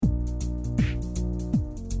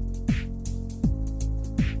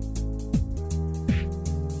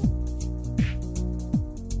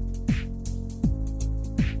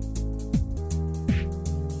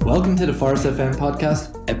Welcome to the Forest FM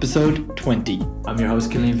podcast, episode 20. I'm your host,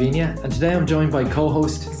 Killian Vigna, and today I'm joined by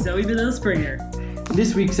co-host Zoe Bedell Springer. In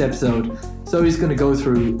this week's episode, Zoe's going to go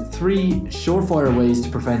through 3 surefire ways to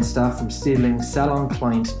prevent staff from stealing salon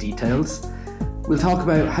client details. We'll talk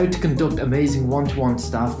about how to conduct amazing one-to-one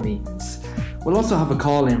staff meetings. We'll also have a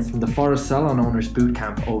call in from the Forest Salon Owners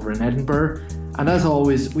Bootcamp over in Edinburgh. And as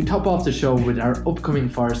always, we top off the show with our upcoming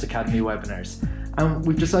Forest Academy webinars. And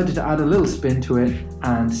we've decided to add a little spin to it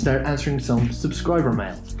and start answering some subscriber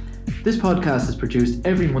mail. This podcast is produced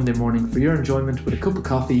every Monday morning for your enjoyment with a cup of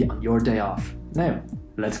coffee on your day off. Now,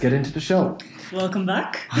 let's get into the show. Welcome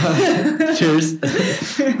back. Cheers.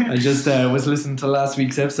 I just was listening to last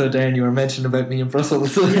week's episode there and you were mentioning about me in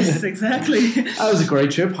Brussels. Yes, exactly. That was a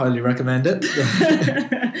great trip. Highly recommend it.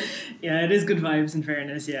 Yeah, it is good vibes in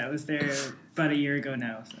fairness. Yeah, I was there about a year ago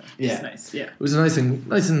now. So yeah. It's nice. Yeah. It was it's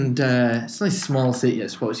a nice small city, I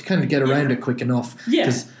suppose. You kind of get around it quick enough. Yeah.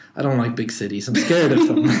 Because I don't like big cities. I'm scared of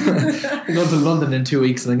them. I'm going to London in 2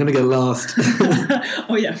 weeks and I'm going to get lost.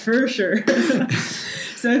 Oh yeah, for sure.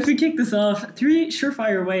 So if we kick this off, 3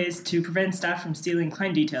 surefire ways to prevent staff from stealing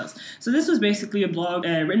client details. So this was basically a blog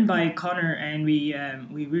written by Connor, and we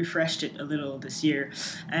refreshed it a little this year.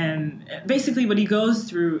 Basically what he goes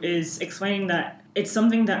through is explaining that it's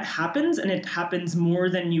something that happens, and it happens more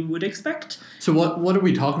than you would expect. So what are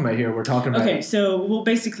we talking about here? We're talking about... Okay, so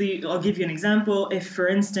basically, I'll give you an example. If, for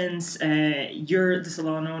instance, you're the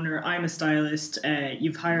salon owner, I'm a stylist,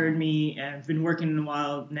 you've hired me, I've been working a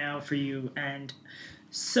while now for you, and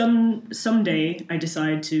someday I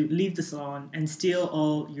decide to leave the salon and steal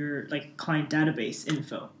all your client database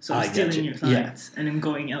info. So I'm stealing your clients and I'm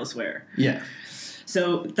going elsewhere. Yeah.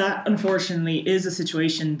 So that, unfortunately, is a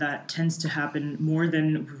situation that tends to happen more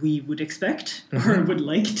than we would expect or would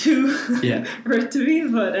like to for it to be.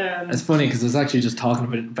 But it's funny because I was actually just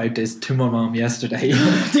talking about this to my mom yesterday.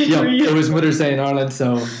 It was Mother's Day in Ireland,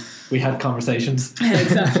 so we had conversations.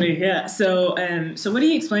 Exactly, yeah. So what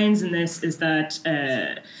he explains in this is that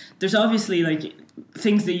there's obviously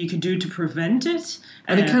things that you can do to prevent it.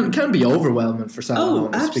 And it can be overwhelming for salon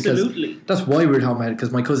owners. Absolutely. Because that's why we're talking about it,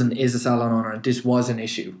 because my cousin is a salon owner and this was an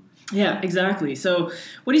issue. Yeah, exactly. So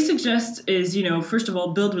what he suggests is, first of all,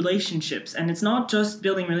 build relationships. And it's not just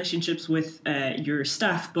building relationships with your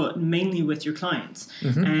staff, but mainly with your clients.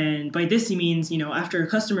 Mm-hmm. And by this he means, after a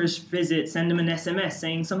customer's visit, send them an SMS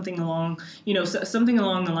saying something along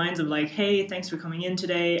the lines of hey, thanks for coming in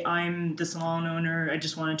today. I'm the salon owner. I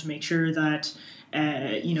just wanted to make sure that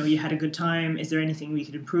you had a good time. Is there anything we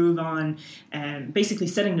could improve on? Basically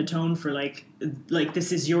setting the tone for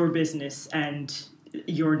this is your business and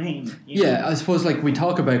your name. Yeah, I suppose we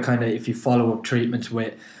talk about kind of if you follow up treatments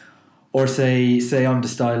with, or say I'm the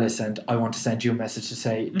stylist and I want to send you a message to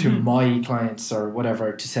say to my clients or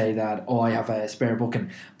whatever to say that, I have a spare booking.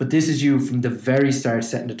 But this is you from the very start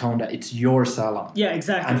setting the tone that it's your salon. Yeah,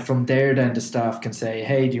 exactly. And from there then the staff can say,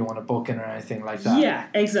 hey, do you want a booking or anything like that? Yeah,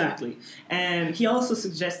 exactly. And he also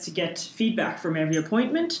suggests to get feedback from every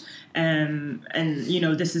appointment. And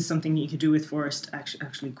this is something you could do with Forest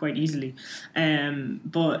actually quite easily.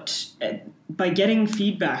 But by getting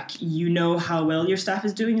feedback, how well your staff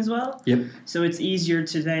is doing as well. Yep. So it's easier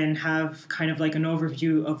to then have kind of an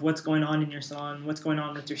overview of what's going on in your salon, what's going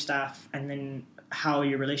on with your staff, and then how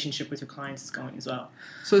your relationship with your clients is going as well.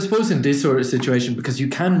 So I suppose in this sort of situation, because you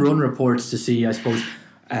can run reports to see, I suppose,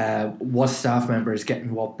 what staff member is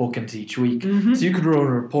getting what bookings each week. Mm-hmm. So you could run a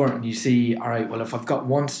report and you see, all right, well, if I've got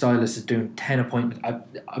one stylist is doing 10 appointments,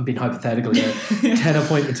 I've been hypothetical here, 10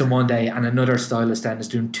 appointments in one day and another stylist then is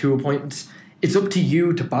doing 2 appointments, it's up to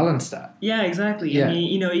you to balance that. Yeah, exactly. Yeah. I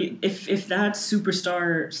mean, if that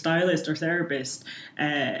superstar stylist or therapist,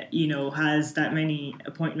 has that many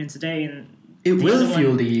appointments a day and it will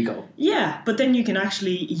fuel the ego. Yeah, but then you can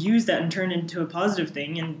actually use that and turn it into a positive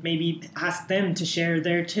thing and maybe ask them to share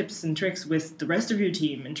their tips and tricks with the rest of your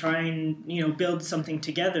team and try and, build something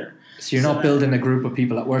together. So you're not building a group of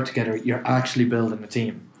people that work together, you're actually building a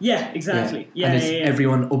team. Yeah, exactly. Yeah, and it's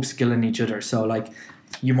everyone upskilling each other. So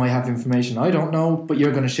you might have information I don't know, but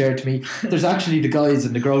you're going to share it to me. There's actually the guys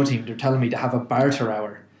in the Grow team, they're telling me to have a barter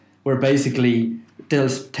hour where basically they'll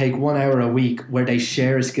take 1 hour a week where they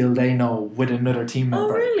share a skill they know with another team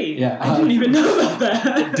member. Oh, really? Yeah. I didn't even know about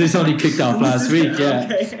that. This only kicked off last week, yeah.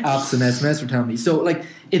 Okay. Apps and SMS were telling me. So,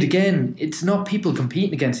 it's not people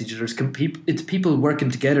competing against each other. It's people working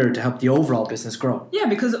together to help the overall business grow. Yeah,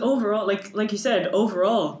 because overall, like you said,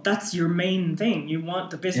 overall, that's your main thing. You want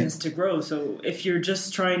the business to grow. So if you're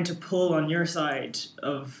just trying to pull on your side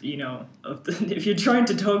if you're trying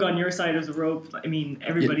to tug on your side of the rope, I mean,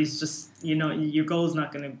 everybody's just your goal is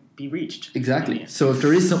not going to be reached. Exactly. So if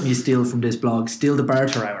there is something you steal from this blog, steal the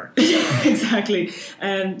barter hour. Exactly.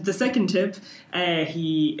 The second tip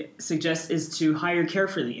he suggests is to hire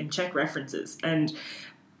carefully and check references. And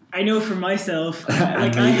I know for myself,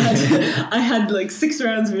 like I had like 6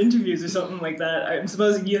 rounds of interviews or something like that. I'm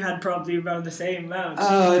supposing you had probably around the same amount.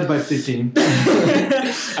 I had about 15.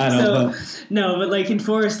 No, but like in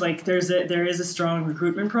Forest, like there is a strong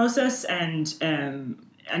recruitment process, and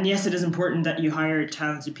yes, it is important that you hire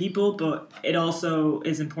talented people, but it also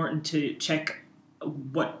is important to check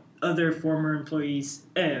what other former employers,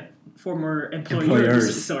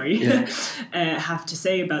 have to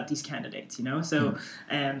say about these candidates, So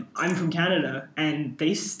I'm from Canada, and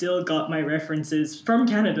they still got my references from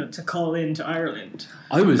Canada to call into Ireland.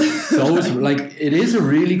 I was so like, it is a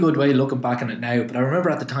really good way looking back on it now, but I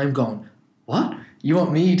remember at the time going, what? You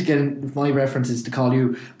want me to get my references to call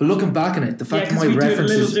you? But looking back on it, the fact that my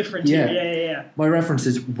references, a little different yeah, my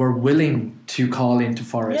references were willing to call into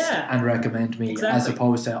Forest and recommend me, as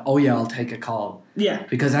opposed to, I'll take a call. Yeah.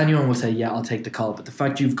 Because anyone will say, I'll take the call. But the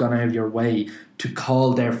fact you've gone out of your way to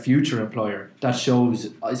call their future employer, that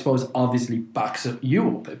shows, I suppose, obviously backs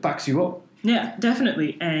you up. It backs you up. Yeah,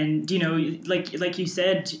 definitely. And, like you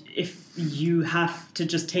said, if you have to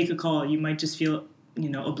just take a call, you might just feel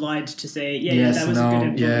obliged to say, that was a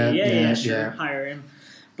good employee. Sure, hire him.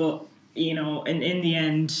 But, in the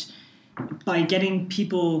end, by getting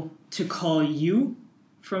people to call you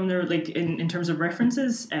from their, like, in terms of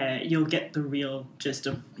references, you'll get the real gist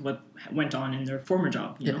of what went on in their former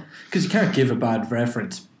job, you know? Because you can't give a bad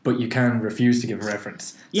reference, but you can refuse to give a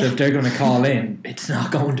reference. So if they're going to call in, it's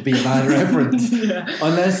not going to be a bad reference.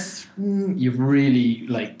 Unless you've really,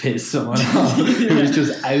 pissed someone off who's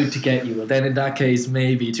just out to get you. Well, then in that case,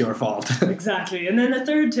 maybe it's your fault. Exactly. And then the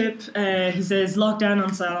third tip, he says, lock down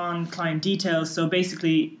on salon client details. So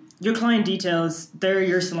basically, your client details, they're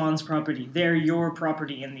your salon's property. They're your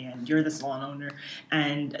property in the end. You're the salon owner.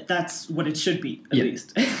 And that's what it should be, at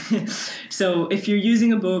least. So if you're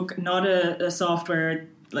using a book, not a software,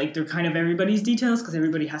 they're kind of everybody's details because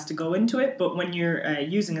everybody has to go into it. But when you're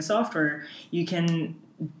using a software, you can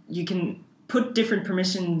put different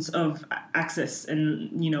permissions of access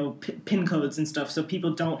and, PIN codes and stuff, so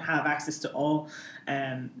people don't have access to all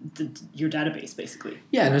your database, basically.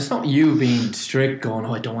 Yeah, and it's not you being strict going,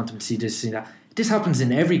 I don't want them to see this, see that. This happens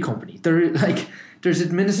in every company. There's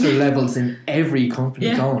administrator levels in every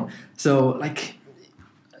company going. So,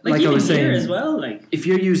 like I was saying, as well, if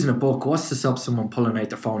you're using a book, what's to stop someone pulling out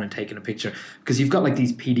their phone and taking a picture? Because you've got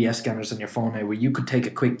these PDF scanners on your phone now where you could take a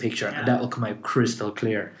quick picture and that will come out crystal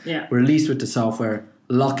clear. Yeah. Where at least with the software,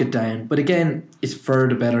 lock it down. But again, it's for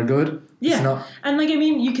the better good. Yeah. It's not, and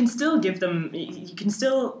you can still give them,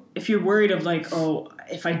 if you're worried of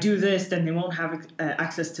if I do this, then they won't have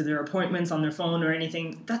access to their appointments on their phone or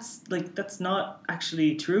anything. That's not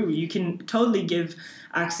actually true. You can totally give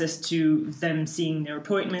access to them seeing their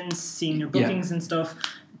appointments, seeing their bookings and stuff,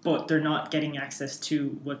 but they're not getting access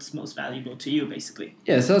to what's most valuable to you, basically.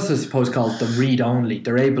 Yeah, it's also, I suppose, called the read-only.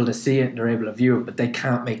 They're able to see it and they're able to view it, but they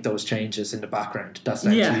can't make those changes in the background. That's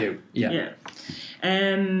down to you. Yeah.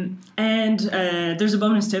 And there's a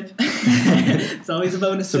bonus tip. It's always a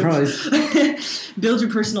bonus Surprise. tip. Build your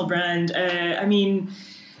personal brand. As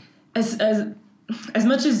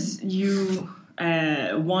much as you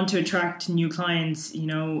want to attract new clients,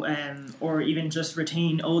 or even just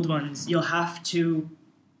retain old ones, you'll have to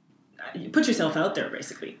put yourself out there,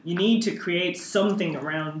 basically. You need to create something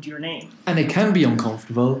around your name. And it can be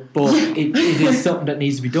uncomfortable, but it is something that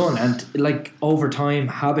needs to be done. And over time,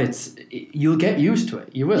 habits, you'll get used to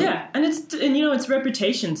it. You will. Yeah, and it's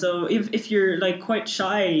reputation. So if you're quite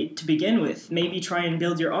shy to begin with, maybe try and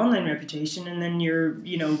build your online reputation, and then your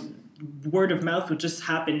word of mouth would just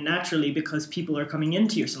happen naturally because people are coming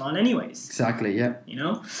into your salon anyways. Exactly, yeah.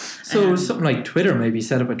 So something like Twitter, maybe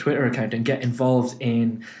set up a Twitter account and get involved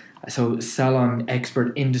in salon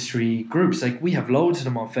expert industry groups. We have loads of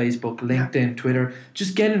them on Facebook, LinkedIn, Twitter.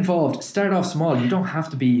 Just get involved. Start off small. You don't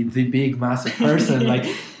have to be the big massive person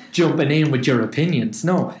jumping in with your opinions.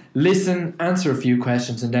 No, listen, answer a few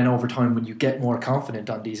questions, and then over time when you get more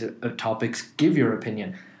confident on these topics, give your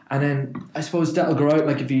opinion. And then I suppose that'll grow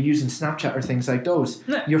out, if you're using Snapchat or things like those.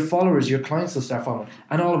 Yeah. Your followers, your clients will start following.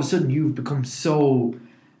 And all of a sudden you've become so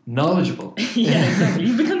knowledgeable. Yeah, exactly.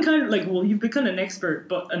 You've become kind of you've become an expert,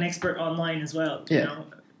 but an expert online as well.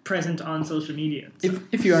 Present on social media. So.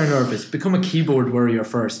 If you are nervous, become a keyboard warrior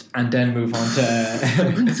first, and then move on to.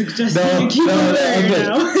 I'm suggesting a keyboard warrior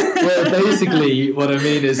now. Well, basically, what I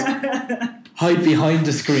mean is, hide behind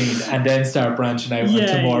the screen and then start branching out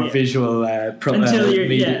into more visual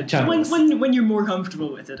media channels. When you're more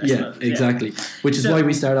comfortable with it, I suppose. Exactly. Which is why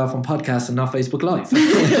we start off on podcasts and not Facebook Live.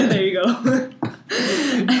 There you go.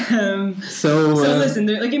 So listen,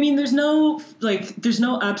 there's no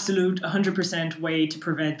absolute 100% way to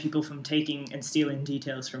prevent people from taking and stealing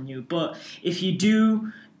details from you. But if you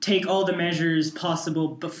do take all the measures possible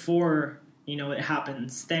before it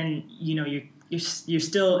happens, then you're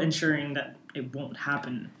still ensuring that it won't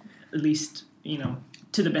happen, at least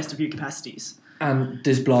to the best of your capacities. And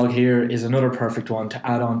this blog here is another perfect one to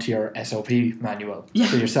add on to your SOP manual. Yeah.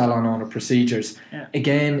 So your salon owner procedures. Yeah.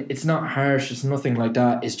 Again, it's not harsh, it's nothing like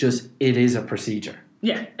that. It's just, it is a procedure.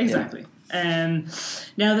 Yeah, exactly. Yeah.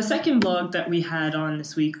 Now, the second blog that we had on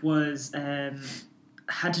this week was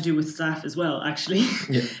had to do with staff as well, actually.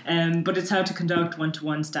 Yeah. But it's how to conduct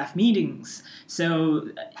one-to-one staff meetings. So,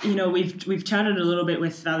 we've chatted a little bit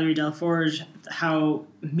with Valerie Delforge how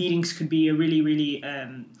meetings could be a really, really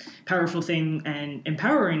powerful thing and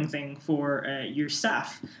empowering thing for your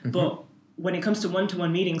staff. Mm-hmm. But when it comes to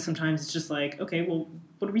one-to-one meetings, sometimes it's just like, okay, well,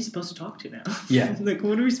 what are we supposed to talk to now? Yeah.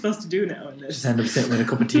 What are we supposed to do now in this? Just end up sitting with a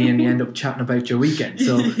cup of tea and you end up chatting about your weekend.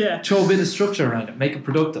 So throw a bit of structure around it, make it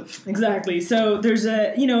productive. Exactly. So there's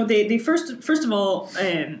they first of all,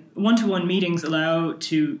 one-to-one meetings allow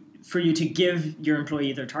for you to give your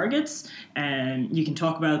employee their targets, and you can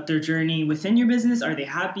talk about their journey within your business. Are they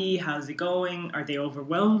happy? How's it going? Are they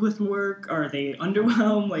overwhelmed with work? Are they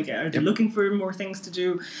underwhelmed? Are they looking for more things to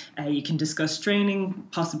do? You can discuss training,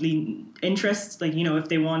 possibly interests, if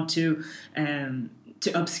they want to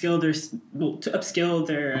upskill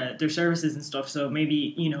their services and stuff. So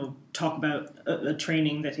maybe talk about a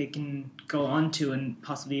training that they can go on to and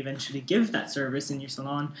possibly eventually give that service in your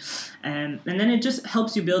salon, and then it just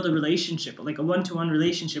helps you build a relationship, like a one-to-one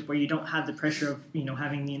relationship where you don't have the pressure of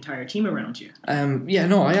having the entire team around you.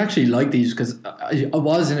 I actually like these because I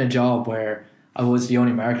was in a job where I was the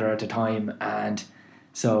only marketer at the time, and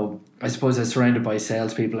so I suppose I was surrounded by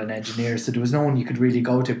salespeople and engineers, so there was no one you could really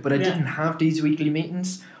go to. But I didn't have these weekly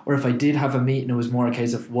meetings, or if I did have a meeting, it was more a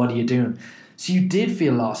case of, what are you doing? So you did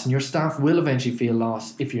feel lost, and your staff will eventually feel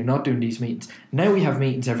lost if you're not doing these meetings. Now we have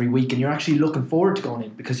meetings every week, and you're actually looking forward to going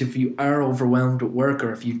in, because if you are overwhelmed with work,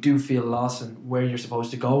 or if you do feel lost in where you're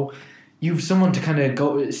supposed to go, you've someone to kind of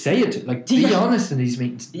go say it. Be honest in these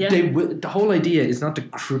meetings. Yeah. The whole idea is not to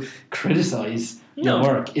criticize your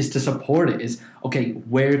work, is to support it. Is, okay,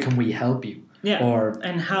 where can we help you? Yeah,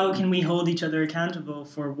 and how can we hold each other accountable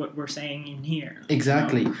for what we're saying in here?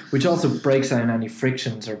 Exactly, which also breaks down any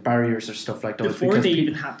frictions or barriers or stuff like those. Before they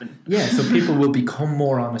even happen. Yeah, so people will become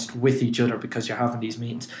more honest with each other because you're having these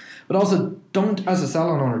meetings. But also, don't, as a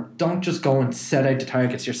salon owner, don't just go and set out the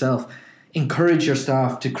targets yourself. Encourage your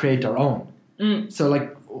staff to create their own. So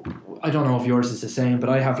I don't know if yours is the same, but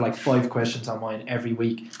I have 5 questions on mine every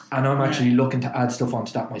week, and I'm actually looking to add stuff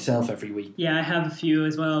onto that myself every week. Yeah, I have a few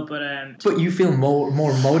as well, but you feel more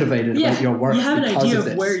motivated about your work. You have an idea of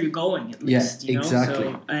this. Where you're going, at least. Yeah,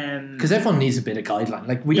 exactly. Because everyone needs a bit of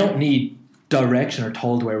guideline. We don't need direction or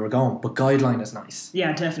told where we're going, but guideline is nice.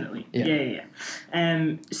 Yeah, definitely. Yeah.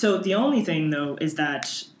 So the only thing though is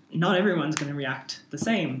that not everyone's going to react the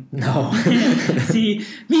same. No. See,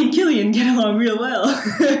 me and Killian get along real well.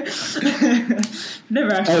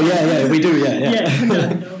 Never actually. Oh, yeah, we do, yeah.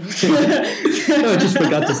 No, I just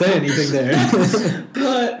forgot to say anything there.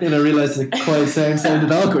 But then I realised the quiet sound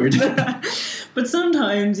sounded awkward. But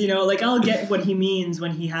sometimes, I'll get what he means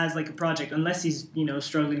when he has, a project, unless he's,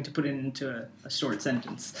 struggling to put it into a short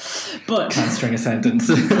sentence. But can't string a sentence.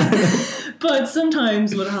 But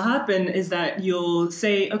sometimes what will happen is that you'll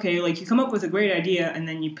say, okay, you come up with a great idea, and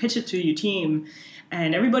then you pitch it to your team,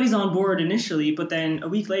 and everybody's on board initially, but then a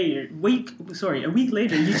week later,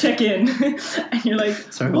 you check in, and you're like...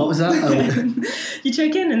 Sorry, what was that? You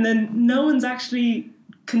check in, and then no one's actually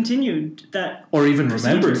continued that, or even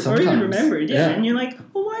remembered sometimes. Yeah. And you're like,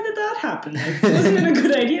 well, why did that happen? Wasn't it a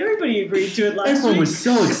good idea? Everybody agreed to it last week. Everyone was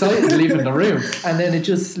so excited leaving the room, and then it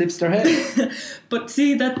just slips their head. But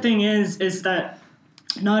see, that thing is that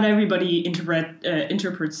not everybody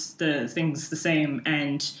interprets the things the same,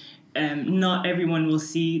 and not everyone will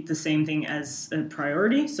see the same thing as a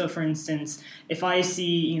priority. So, for instance, if I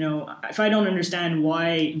see, if I don't understand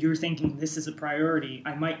why you're thinking this is a priority,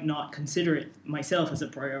 I might not consider it myself as a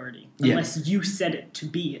priority unless you set it to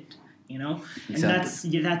be it. you know?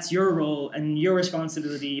 Exactly. And that's your role and your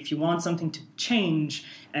responsibility. If you want something to change,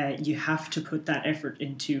 you have to put that effort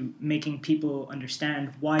into making people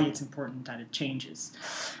understand why it's important that it changes.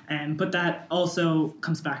 But that also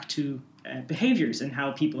comes back to behaviors and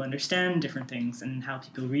how people understand different things and how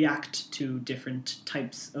people react to different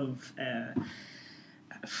types of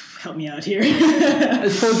help me out here. I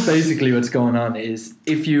suppose basically what's going on is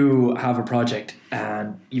if you have a project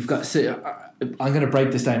and you've got, I'm going to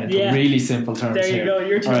break this down into really simple terms. There you here. go,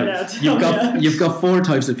 your turn out. You've got 4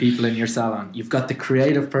 types of people in your salon. You've got the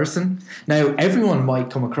creative person. Now, everyone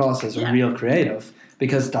might come across as a real creative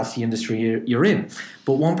because that's the industry you're in.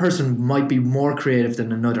 But one person might be more creative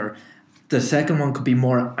than another. The second one could be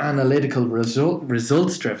more analytical,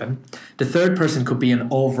 results driven. The third person could be an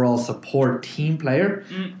overall support team player.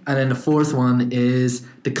 And then the fourth one is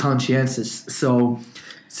the conscientious. So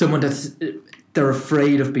someone they're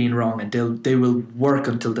afraid of being wrong and they will work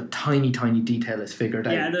until the tiny detail is figured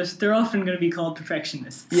out. Yeah, they're often going to be called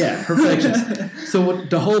perfectionists. Yeah, perfectionists. So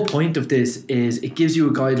the whole point of this is it gives you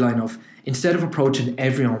a guideline of, instead of approaching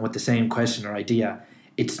everyone with the same question or idea,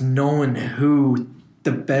 it's knowing who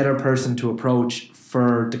the better person to approach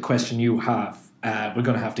for the question you have. We're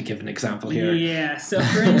going to have to give an example here. Yeah, so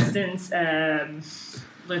for instance,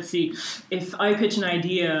 let's see, if I pitch an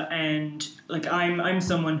idea and like I'm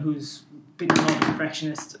someone who's been called a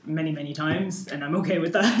perfectionist many times, and I'm okay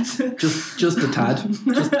with that. just a tad,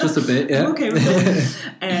 just a bit. Yeah, I'm okay with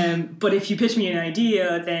it. But if you pitch me an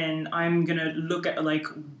idea, then I'm gonna look at like,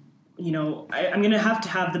 you know, I'm gonna have to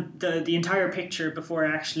have the entire picture before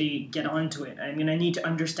I actually get onto it. I'm gonna need to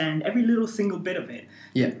understand every little single bit of it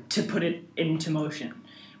to put it into motion.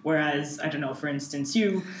 Whereas, I don't know, for instance,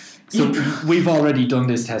 So we've already done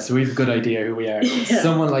this test, so we have a good idea who we are. Yeah.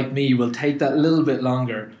 Someone like me will take that little bit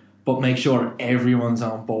longer, but make sure everyone's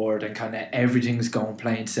on board and kind of everything's going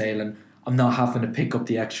plain sailing. I'm not having to pick up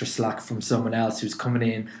the extra slack from someone else who's coming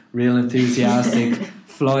in real enthusiastic,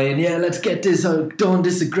 flying, let's get this done,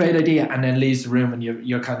 this is a great idea, and then leaves the room and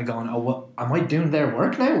you're kind of going, what am I doing their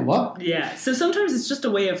work now? What? Yeah, so sometimes it's just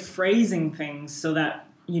a way of phrasing things so that,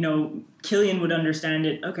 you know, Killian would understand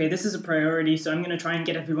it. Okay, this is a priority, so I'm going to try and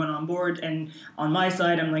get everyone on board. And on my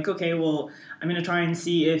side, I'm like, okay, well, I'm going to try and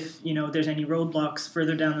see if, you know, there's any roadblocks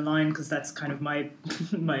further down the line, because that's kind of my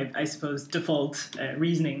I suppose, default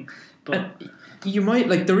reasoning. But you might,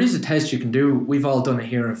 like, there is a test you can do. We've all done it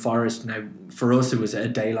here in Forest. Now, for us, it was a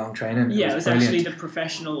day-long training. Yeah, it was actually the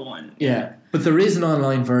professional one. Yeah, but there is an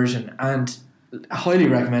online version, and I highly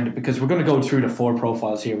recommend it because we're going to go through the 4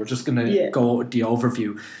 profiles here. We're just going to go with the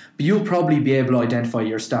overview. But you'll probably be able to identify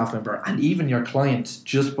your staff member and even your clients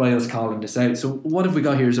just by us calling this out. So what have we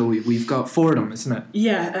got here, Zoe? We've got 4 of them, isn't it?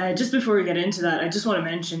 Yeah, just before we get into that, I just want to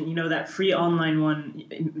mention, you know, that free online one,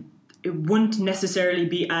 it wouldn't necessarily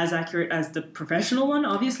be as accurate as the professional one,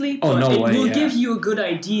 obviously. But it will give you a good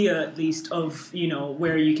idea, at least, of, you know,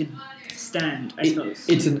 where you could stand, I suppose.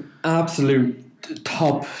 It's an absolute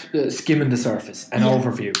top skimming the surface, an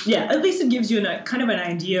overview. Yeah, at least it gives you kind of an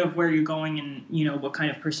idea of where you're going and, you know, what kind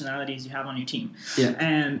of personalities you have on your team.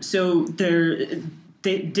 Yeah. So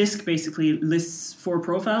DISC basically lists 4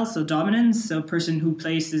 profiles. So dominance, so person who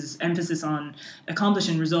places emphasis on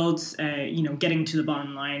accomplishing results, you know, getting to the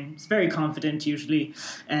bottom line. It's very confident usually.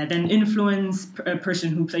 Then influence, a person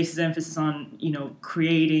who places emphasis on, you know,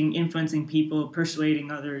 creating, influencing people,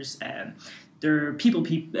 persuading others. They're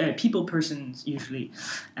people persons usually.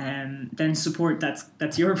 Then support,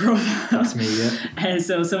 that's your profile. That's me, yeah.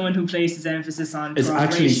 So someone who places emphasis on It's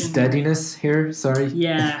actually steadiness here, sorry.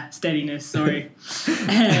 Yeah, steadiness, sorry. So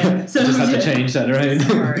I just had to change that around.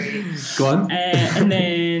 Sorry. Go on. And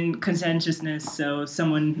then conscientiousness, so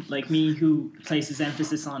someone like me who places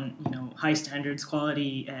emphasis on, you know, high standards,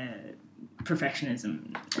 quality,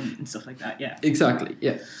 perfectionism and stuff like that. Yeah, exactly.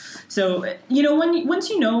 Yeah. So, you know, once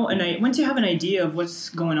you have an idea of what's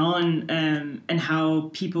going on and how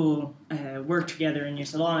people work together in your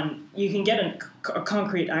salon, you can get a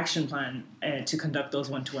concrete action plan to conduct those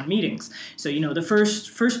one-to-one meetings. So, you know, the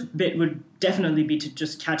first bit would definitely be to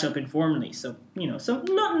just catch up informally. So, you know,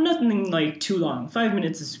 nothing like too long. 5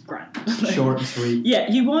 minutes is grand. Short and sweet. Yeah,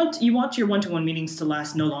 you want your one-to-one meetings to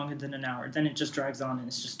last no longer than an hour. Then it just drags on and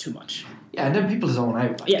it's just too much. Yeah, and then people zone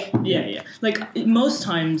out. Yeah. Like most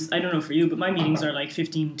times, I don't know for you, but my meetings are like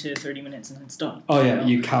 15 to 30 minutes and then it's done. Oh yeah,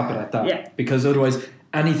 you cap it at that. Yeah. Because otherwise,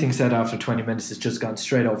 anything said after 20 minutes has just gone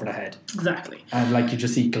straight over the head. Exactly. And like you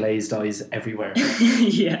just see glazed eyes everywhere.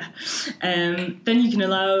 Yeah. Then you can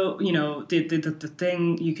allow, you know, the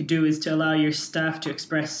thing you could do is to allow your staff to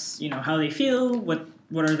express, you know, how they feel, what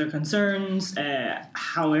what are their concerns,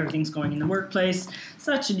 how everything's going in the workplace.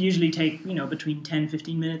 So that should usually take, between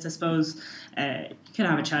 10-15 minutes, I suppose. You can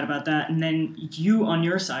have a chat about that, and then you on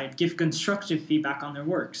your side give constructive feedback on their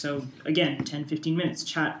work. So again, 10-15 minutes,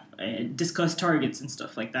 chat, discuss targets and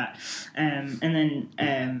stuff like that. And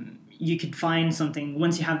then you could find something,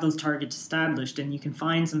 once you have those targets established, and you can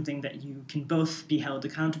find something that you can both be held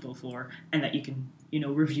accountable for, and that you can,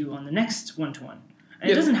 review on the next one-to-one. And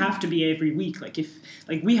it doesn't have to be every week. Like if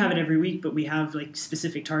we have it every week, but we have like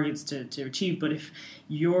specific targets to achieve. But if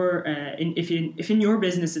you're if in your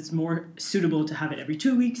business it's more suitable to have it every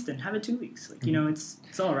 2 weeks, then have it 2 weeks. Like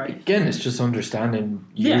it's all right. Again, it's just understanding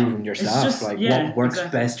you and your staff, what works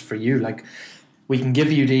best for you. Like we can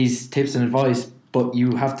give you these tips and advice, but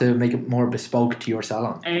you have to make it more bespoke to your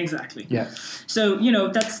salon. Exactly. Yeah. So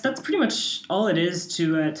that's pretty much all it is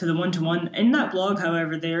to the one-to-one. In that blog,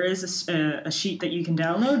 however, there is a sheet that you can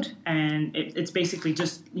download, and it's basically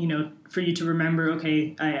just for you to remember.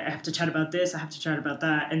 Okay, I have to chat about this. I have to chat about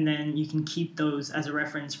that, and then you can keep those as a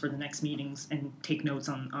reference for the next meetings and take notes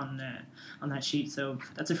on that sheet. So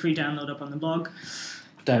that's a free download up on the blog.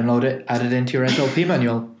 Download it, add it into your SOP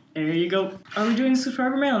manual. There you go. Are we doing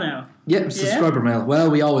subscriber mail now? Yep, subscriber mail.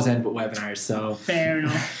 Well, we always end with webinars, so... Fair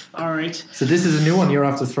enough. All right. So this is a new one you're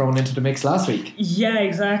after thrown into the mix last week. Yeah,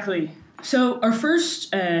 exactly. So our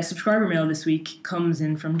first subscriber mail this week comes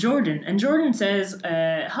in from Jordan, and Jordan says,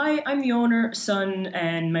 "Hi, I'm the owner, son,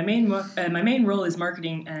 and my main role is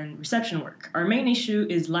marketing and reception work. Our main issue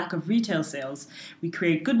is lack of retail sales. We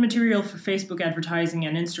create good material for Facebook advertising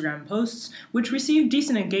and Instagram posts, which receive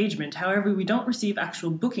decent engagement. However, we don't receive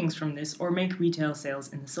actual bookings from this or make retail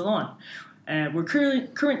sales in the salon. We're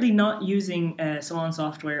currently not using salon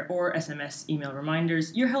software or SMS email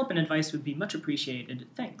reminders. Your help and advice would be much appreciated.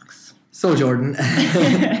 Thanks." So, Jordan,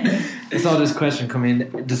 I saw this question come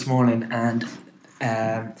in this morning, and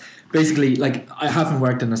basically, I haven't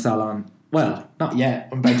worked in a salon. Well, not yet.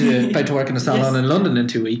 I'm about to work in a salon in London in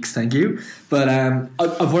 2 weeks, thank you. But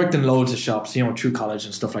I've worked in loads of shops, through college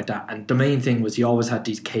and stuff like that. And the main thing was you always had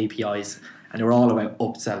these KPIs, and they were all about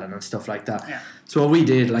upselling and stuff like that. Yeah. So what we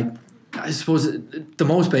did, I suppose the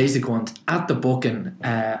most basic ones, at the booking,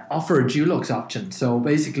 offer a Dulux option. So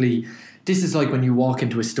basically, this is like when you walk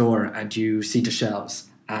into a store and you see the shelves,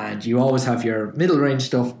 and you always have your middle range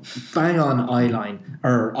stuff bang on eye level,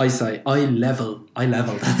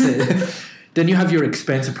 that's it. Then you have your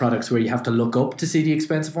expensive products where you have to look up to see the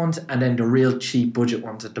expensive ones, and then the real cheap budget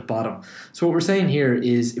ones at the bottom. So what we're saying here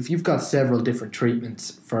is if you've got several different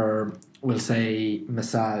treatments for, we'll say,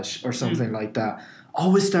 massage or something like that,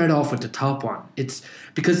 always start off with the top one. It's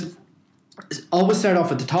because always start off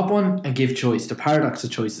with the top one and give choice. The paradox of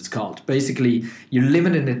choice it's called. Basically, you're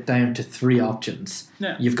limiting it down to 3 options.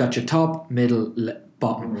 Yeah. You've got your top, middle,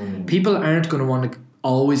 bottom. People aren't going to want to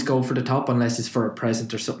always go for the top unless it's for a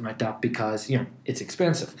present or something like that because, it's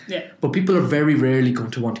expensive. Yeah. But people are very rarely going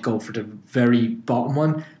to want to go for the very bottom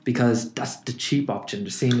one because that's the cheap option. They're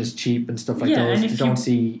seen as cheap and stuff like those.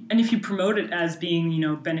 And if you promote it as being,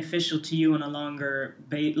 beneficial to you on a longer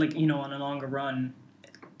on a longer run,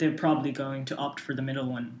 they're probably going to opt for the middle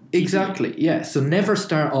one. Exactly, yeah. So never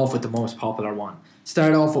start off with the most popular one.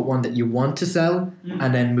 Start off with one that you want to sell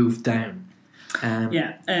and then move down.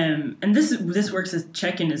 And this works as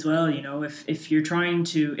check-in as well. If you're trying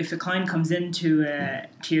to, if a client comes into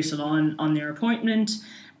to your salon on their appointment,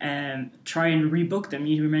 try and rebook them.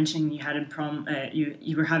 You were mentioning you had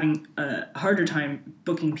you were having a harder time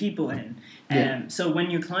booking people in. So when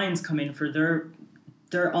your clients come in for their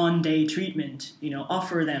on-day treatment,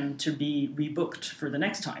 offer them to be rebooked for the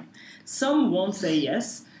next time. Some won't say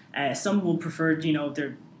yes. Some will prefer, they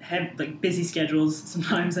have busy schedules.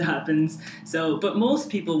 Sometimes it happens. So, but most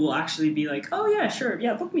people will actually be like, "Oh yeah, sure,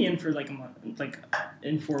 yeah, book me in for a month,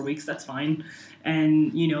 in 4 weeks. That's fine."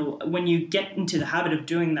 And when you get into the habit of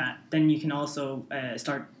doing that, then you can also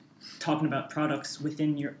start talking about products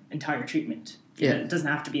within your entire treatment. Yeah, it doesn't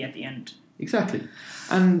have to be at the end. Exactly.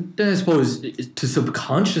 And then I suppose to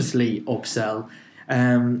subconsciously upsell,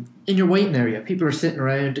 in your waiting area, people are sitting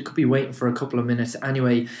around, they could be waiting for a couple of minutes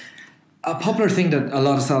anyway. A popular thing that a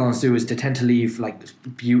lot of salons do is they tend to leave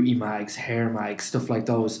beauty mags, hair mags, stuff like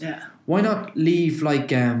those. Yeah. Why not leave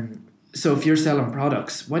so if you're selling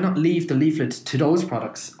products, why not leave the leaflets to those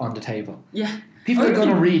products on the table? Yeah. People are going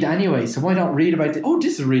to read anyway, so why not read about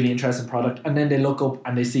this is a really interesting product, and then they look up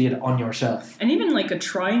and they see it on your shelf. And even like a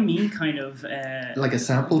try me kind of... like a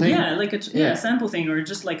sample thing? Yeah, like a sample thing, or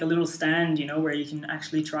just like a little stand, where you can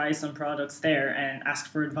actually try some products there and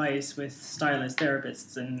ask for advice with stylists,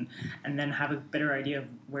 therapists, and then have a better idea of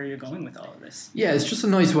where you're going with all of this. Yeah, it's just a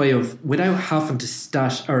nice way of, without having to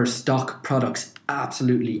stash or stock products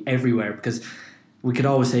absolutely everywhere, because... we could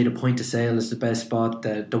always say the point of sale is the best spot,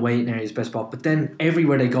 the waiting area is the best spot, but then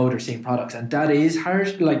everywhere they go, they're seeing products, and that is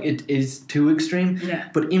hard. Like, it is too extreme. Yeah.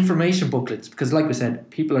 But information booklets, because like we said,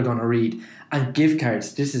 people are going to read, and gift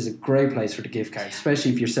cards. This is a great place for the gift cards,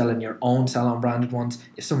 especially if you're selling your own salon branded ones.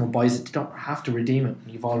 If someone buys it, they don't have to redeem it.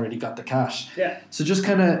 You've already got the cash. Yeah. So just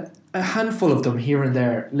kind of a handful of them here and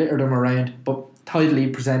there, litter them around, but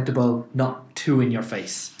tidily presentable, not too in your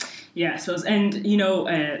face. Yeah, I suppose, and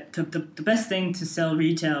the best thing to sell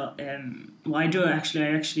retail, I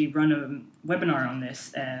actually run a webinar on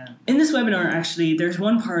this. In this webinar, actually, there's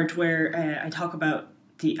one part where I talk about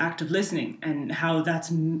the act of listening and how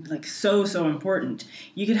that's like so important.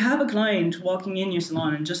 You could have a client walking in your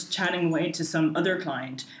salon and just chatting away to some other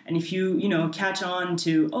client, and if you catch on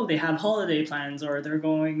to they have holiday plans, or they're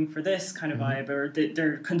going for this kind of vibe, or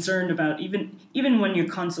they're concerned about even when you're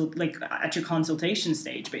at your consultation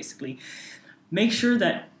stage, basically make sure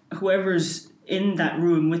that whoever's in that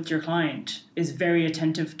room with your client is very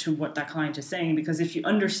attentive to what that client is saying, because if you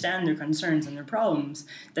understand their concerns and their problems,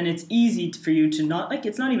 then it's easy for you to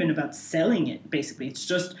it's not even about selling it, basically. It's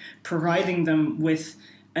just providing them with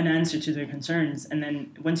an answer to their concerns. And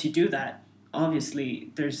then once you do that,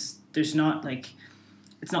 obviously there's not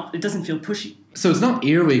it doesn't feel pushy. So it's not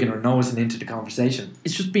earwigging or nosing into the conversation.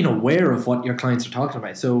 It's just being aware of what your clients are talking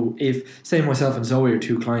about. So if, say, myself and Zoe are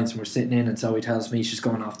two clients and we're sitting in and Zoe tells me she's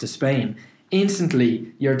going off to Spain,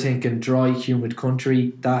 instantly you're thinking dry, humid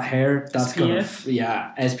country, that hair, that's going to...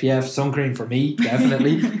 SPF, sun cream for me,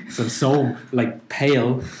 definitely. So I'm so,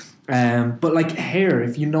 pale. But, hair,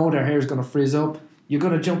 if you know their hair is going to frizz up, you're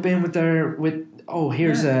going to jump in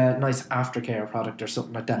here's a nice aftercare product or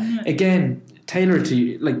something like that. Yeah. Again, tailor to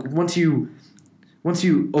you. Once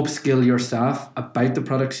you upskill your staff about the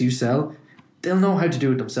products you sell, they'll know how to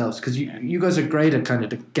do it themselves, because you guys are great at kind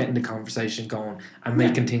of getting the conversation going and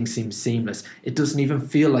making things seem seamless. It doesn't even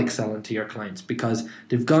feel like selling to your clients, because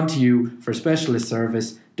they've gone to you for specialist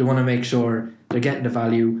service. They want to make sure they're getting the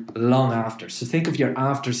value long after. So think of your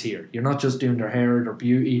afters here. You're not just doing their hair, their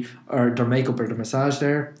beauty, or their makeup, or their massage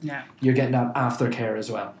there. Yeah. You're getting that aftercare as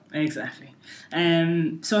well. Exactly.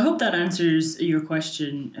 So I hope that answers your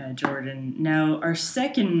question, Jordan. Now, our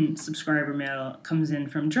second subscriber mail comes in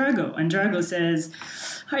from Drago, and Drago says,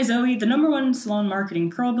 "Hi Zoe, the number one salon marketing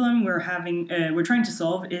problem we're trying to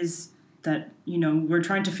solve is that we're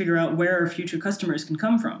trying to figure out where our future customers can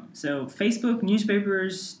come from. So Facebook,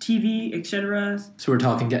 newspapers, TV, etc." So we're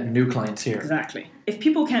talking getting new clients here. Exactly. If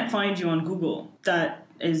people can't find you on Google, that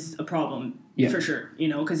is a problem. Yeah. For sure,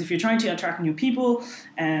 because if you're trying to attract new people,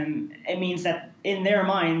 it means that in their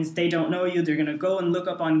minds, they don't know you. They're going to go and look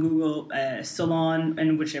up on Google salon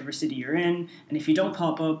in whichever city you're in, and if you don't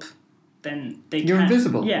pop up, then you're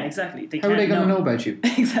invisible. Yeah, exactly. How are they going to know about you?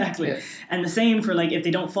 Exactly. Yeah. And the same for if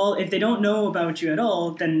they don't know about you at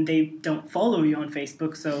all, then they don't follow you on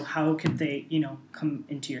Facebook. So how could they, come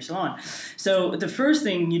into your salon? So the first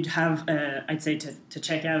thing you'd have, I'd say to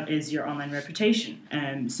check out is your online reputation.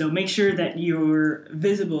 So make sure that you're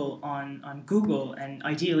visible on Google, and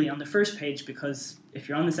ideally on the first page, because if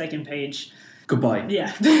you're on the second page, goodbye.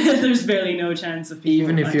 Yeah, there's barely no chance of people.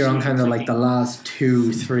 Even if you're on kind of the last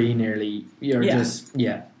 2-3 nearly, you're just.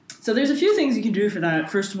 So there's a few things you can do for that.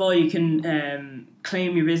 First of all, you can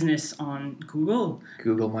claim your business on Google.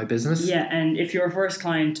 Google My Business. Yeah, and if you're a first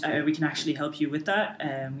client, we can actually help you with that.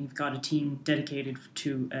 We've got a team dedicated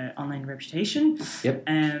to online reputation. Yep.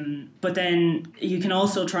 But then you can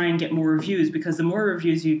also try and get more reviews, because the more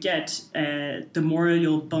reviews you get, the more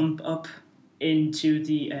you'll bump up into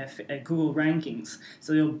the Google rankings,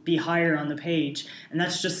 so you'll be higher on the page, and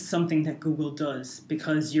that's just something that Google does,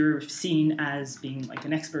 because you're seen as being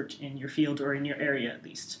an expert in your field, or in your area at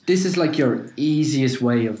least. This is your easiest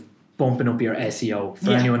way of bumping up your SEO.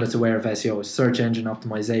 For anyone that's aware of SEO, search engine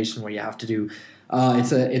optimization, where you have to do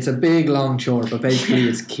it's a big long chore, but basically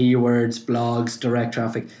it's keywords, blogs, direct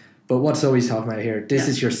traffic. But what Zoe's talking about here, this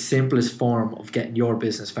is your simplest form of getting your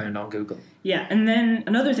business found on Google. Yeah, and then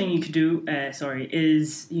another thing you could do,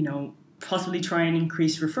 is, possibly try and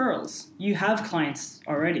increase referrals. You have clients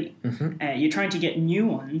already. You're trying to get new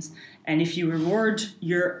ones. And if you reward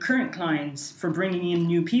your current clients for bringing in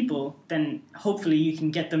new people, then hopefully you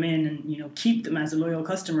can get them in and, you know, keep them as a loyal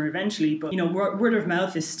customer eventually. But, you know, word of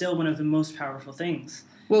mouth is still one of the most powerful things.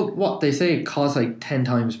 Well, what they say, it costs like 10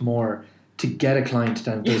 times more to get a client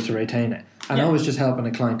than it does to retain it. And I was just helping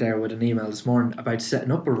a client there with an email this morning about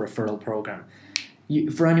setting up a referral program.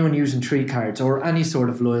 For anyone using Tree Cards or any sort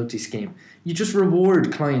of loyalty scheme, you just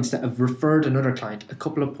reward clients that have referred another client a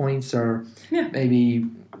couple of points, or maybe,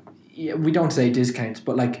 we don't say discounts,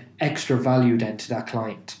 but like extra value then to that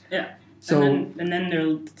client. Yeah. So and then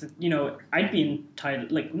they'll, you know, I'd be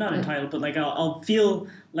entitled, like not entitled, but like I'll feel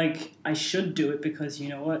like I should do it because, you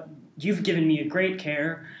know what, you've given me a great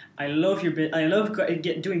care. I love your I love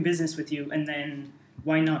doing business with you, and then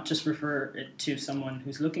why not just refer it to someone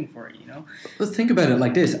who's looking for it, you know? Let's think about it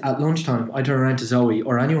like this. At lunchtime, I turn around to Zoe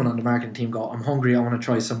or anyone on the marketing team, go, I'm hungry, I want to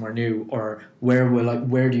try somewhere new, or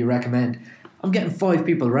where do you recommend? I'm getting 5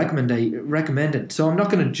 people recommended, so I'm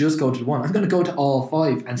not going to just go to the one. I'm going to go to all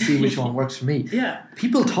 5 and see which one works for me. Yeah.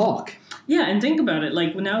 People talk. Yeah, and think about it.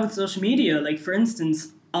 Like now with social media, like for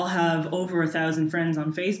instance, I'll have over 1,000 friends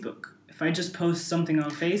on Facebook. If I just post something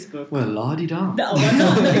on Facebook, well, la-di-da. No,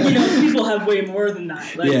 you know, people have way more than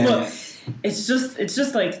that. Like, but it's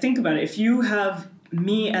just like, think about it. If you have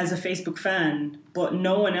me as a Facebook fan, but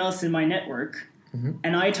no one else in my network,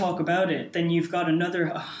 and I talk about it, then you've got another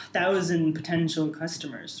 1,000 potential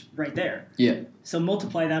customers right there. Yeah. So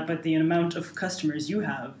multiply that by the amount of customers you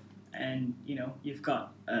have, and you know you've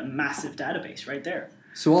got a massive database right there.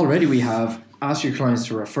 So already we have asked your clients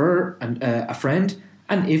to refer a friend.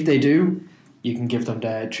 And if they do, you can give them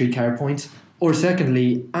the Tree Card points. Or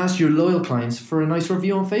secondly, ask your loyal clients for a nice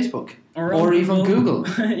review on Facebook. Or even Google.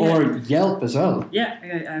 Or Yelp as well.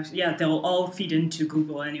 Yeah, they'll all feed into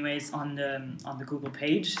Google anyways on the Google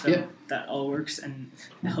page. So that all works and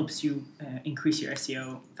it helps you increase your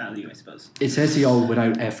SEO value, I suppose. It's SEO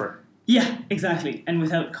without effort. Yeah, exactly. And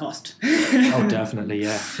without cost. Oh, definitely,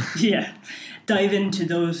 yeah. Yeah. Dive into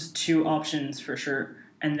those 2 options for sure.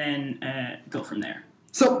 And then go from there.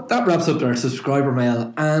 So that wraps up our subscriber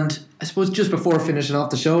mail, and I suppose just before finishing off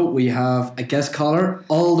the show, we have a guest caller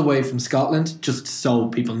all the way from Scotland, just so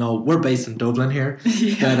people know we're based in Dublin here.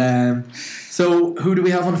 But, so who do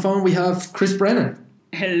we have on the phone? We have Chris Brennan.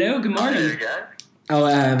 Hello, good morning.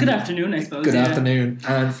 Good afternoon, I suppose. Good afternoon.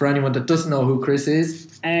 And for anyone that doesn't know who Chris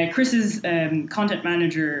is, Chris is content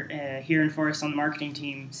manager here in Forest on the marketing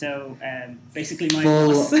team, so basically my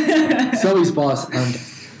boss. Zoe's boss, and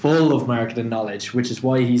full of marketing knowledge, which is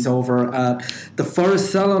why he's over at the Forest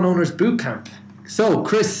Salon Owners Bootcamp. So,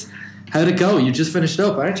 Chris, how'd it go? You just finished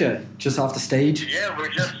up, aren't you? Just off the stage? Yeah, we're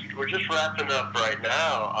just wrapping up right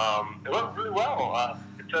now. It went really well.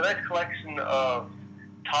 It's a nice collection of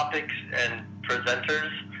topics and presenters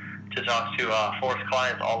to talk to Forest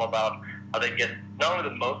clients all about how they get not only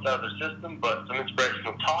the most out of their system, but some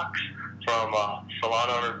inspirational talks from salon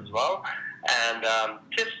owners as well, and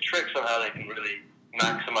tips and tricks on how they can really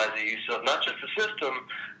maximize the use of not just the system,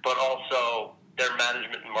 but also their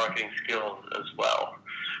management and marketing skills as well.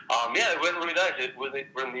 It went really nice.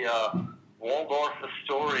 We're in the Waldorf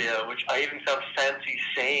Astoria, which I even sound fancy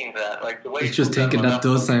saying that. Like the way it's just thinking that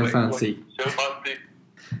does sound fancy. So fancy.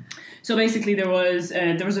 So basically, there was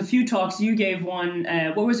a few talks. You gave one.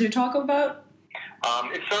 What was your talk about?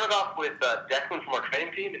 It started off with Declan from our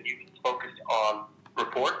training team, and he focused on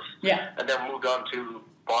reports. Yeah. And then moved on to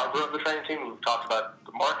Barbara of the training team, who talked about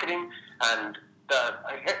the marketing and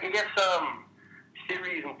I guess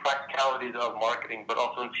theories and practicalities of marketing, but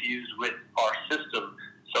also infused with our system.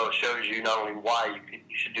 So it shows you not only why you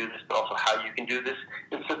should do this, but also how you can do this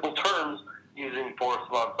in simple terms using Forest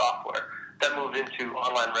Salon software. That moved into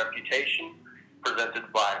online reputation, presented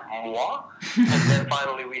by moi. And then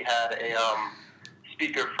finally we had a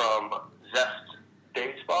speaker from Zest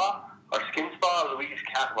Day Spa, our skin spa, Louise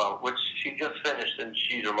Catwell, which she just finished, and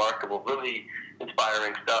she's remarkable. Really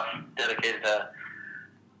inspiring stuff dedicated to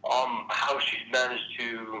how she's managed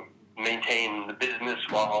to maintain the business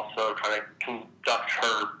while also trying to conduct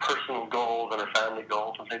her personal goals and her family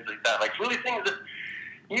goals and things like that. Like really things that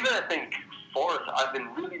even I think for us, I've been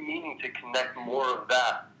really meaning to connect more of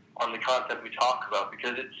that on the content we talk about,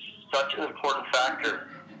 because it's such an important factor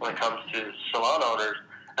when it comes to salon owners.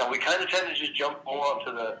 And we kind of tend to just jump more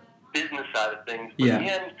onto the business side of things. But in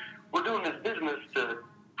the end, we're doing this business to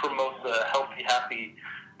promote the healthy, happy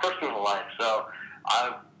personal life. So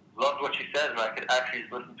I loved what she said, and I could actually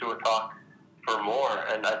listen to her talk for more.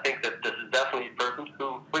 And I think that this is definitely a person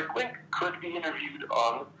who, wink, wink, could be interviewed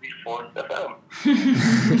on the Fourth FM.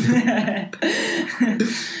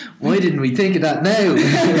 Why didn't we think of that now?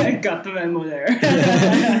 Got the memo there.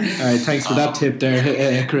 All right, thanks for that tip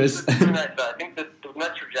there, Chris. I think that the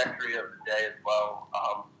net trajectory of the day as well,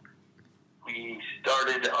 we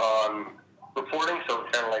started on reporting, so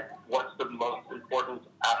it's kind of like what's the most important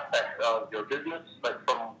aspect of your business, like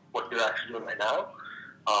from what you're actually doing right now,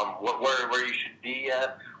 where you should be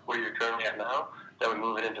at, where you're currently at now. Then we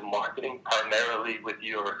move it into marketing, primarily with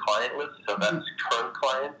your client list, so that's current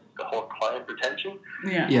clients, the whole client retention.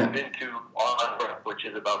 Yeah. Move into online work, which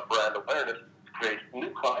is about brand awareness, create new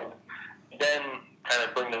clients, then kind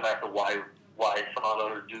of bring them back to why salon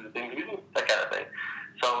owners do the things we do, that kind of thing.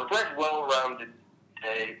 So it's a nice, well-rounded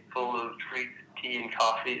day full of treats, tea and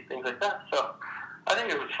coffee, things like that. So I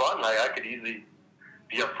think it was fun. I could easily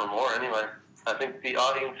be up for more anyway. I think the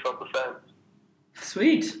audience felt the same.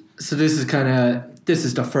 Sweet. So this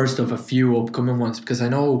is the first of a few upcoming ones, because I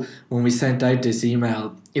know when we sent out this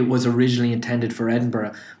email, it was originally intended for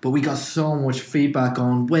Edinburgh, but we got so much feedback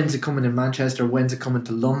on when's it coming in Manchester, when's it coming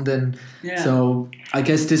to London. Yeah. So I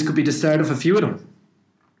guess this could be the start of a few of them.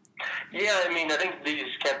 Yeah, I mean, I think these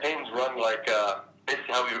campaigns run like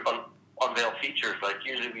basically how we unveil features. Like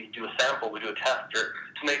usually we do a sample, we do a tester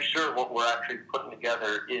to make sure what we're actually putting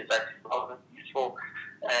together is actually relevant, useful,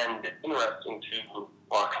 and interesting to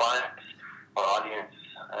our clients, our audience.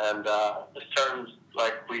 And this terms,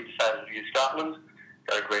 like we decided to use Scotland,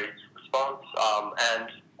 got a great response. And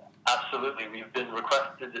absolutely, we've been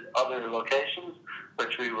requested at other locations,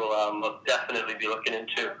 which we will most definitely be looking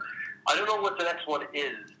into. I don't know what the next one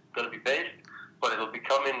is going to be based, but it'll be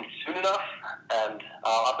coming soon enough. And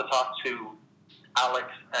I'll have to talk to Alex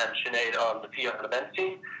and Sinead on the PR and events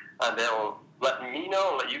team, and they'll let me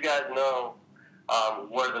know, let you guys know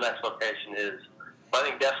where the next location is. But I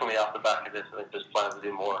think definitely off the back of this, I think there's plans to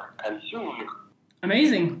do more, and soon.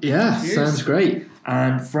 Amazing. Yeah, Cheers. Sounds great.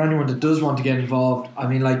 And for anyone that does want to get involved, I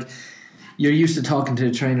mean, like, you're used to talking to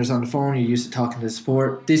the trainers on the phone, you're used to talking to the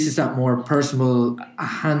sport. This is that more personal,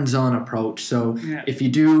 hands-on approach. So if you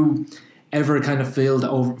do ever kind of feel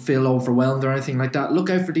overwhelmed or anything like that, look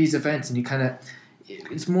out for these events, and you kind of,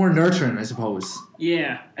 it's more nurturing, I suppose.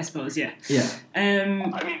 Yeah, I suppose, yeah. Yeah.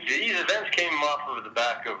 I mean, these events came off of the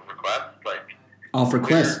back of requests. Off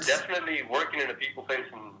requests. We're definitely working in a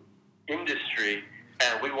people-facing industry,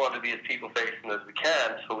 and we want to be as people-facing as we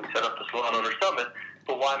can, so we set up the Salon Owner Summit.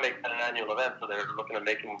 But why make that an annual event? So they're looking at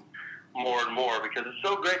making more and more, because it's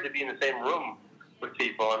so great to be in the same room with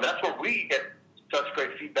people, and that's where we get such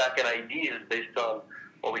great feedback and ideas based on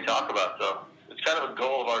what we talk about. So it's kind of a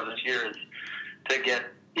goal of ours this year is to get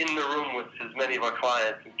in the room with as many of our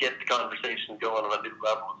clients and get the conversation going on a new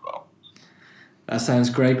level as well. That sounds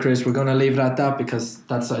great, Chris. We're going to leave it at that, because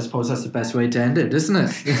I suppose that's the best way to end it, isn't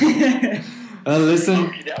it? Well,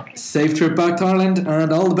 listen, safe trip back to Ireland,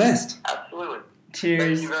 and all the best. Absolutely.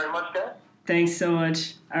 Cheers. Thank you very much, guys. Thanks so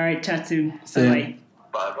much. All right, chat soon. Bye.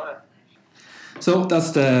 Bye-bye. So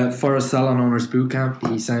that's the Forest Salon Owners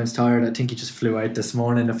Bootcamp. He sounds tired. I think he just flew out this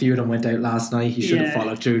morning. A few of them went out last night. He should have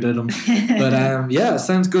followed through to them. But it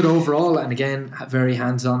sounds good overall. And again, very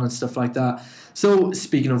hands-on and stuff like that. So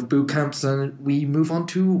speaking of bootcamps, we move on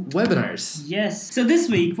to webinars. Yes. So this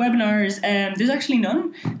week, webinars, there's actually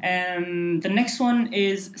none. The next one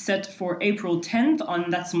is set for April 10th,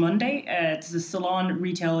 that's Monday. It's the Salon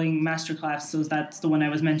Retailing Masterclass, so that's the one I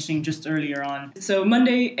was mentioning just earlier on. So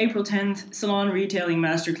Monday, April 10th, Salon Retailing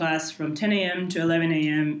Masterclass from 10 a.m. to 11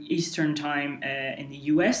 a.m. Eastern Time in the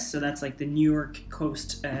US. So that's like the New York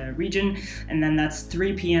coast region. And then that's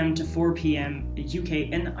 3 p.m. to 4 p.m.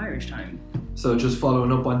 UK and Irish time. So just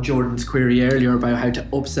following up on Jordan's query earlier about how to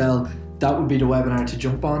upsell, that would be the webinar to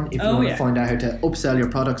jump on if you want to find out how to upsell your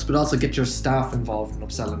products, but also get your staff involved in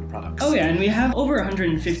upselling the products. Oh yeah, and we have over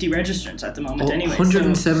 150 registrants at the moment anyway.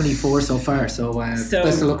 174 so far, so best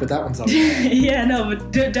of luck with that one, Solomon. Yeah, no,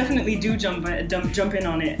 but definitely do jump in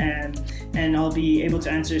on it, and I'll be able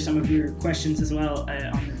to answer some of your questions as well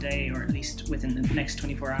on the day, or at least within the next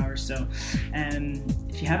 24 hours. So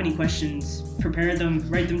if you have any questions, prepare them,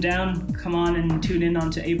 write them down, come on and tune in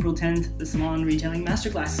onto April 10th, the Salon Retailing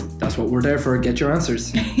Masterclass. That's what we're there for, get your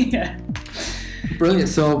answers. Yeah. Brilliant.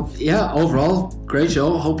 So yeah, overall, great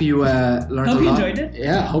show. Hope you learned a lot. Hope you enjoyed it.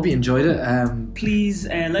 Yeah, hope you enjoyed it. Please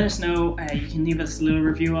let us know. You can leave us a little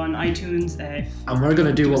review on iTunes. And we're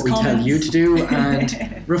going to do what we tell you to do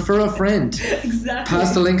and refer a friend. Exactly.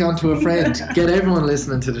 Pass the link on to a friend. Get everyone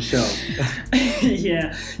listening to the show.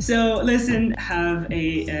 Yeah. So listen, have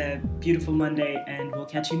a beautiful Monday, and we'll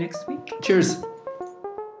catch you next week. Cheers.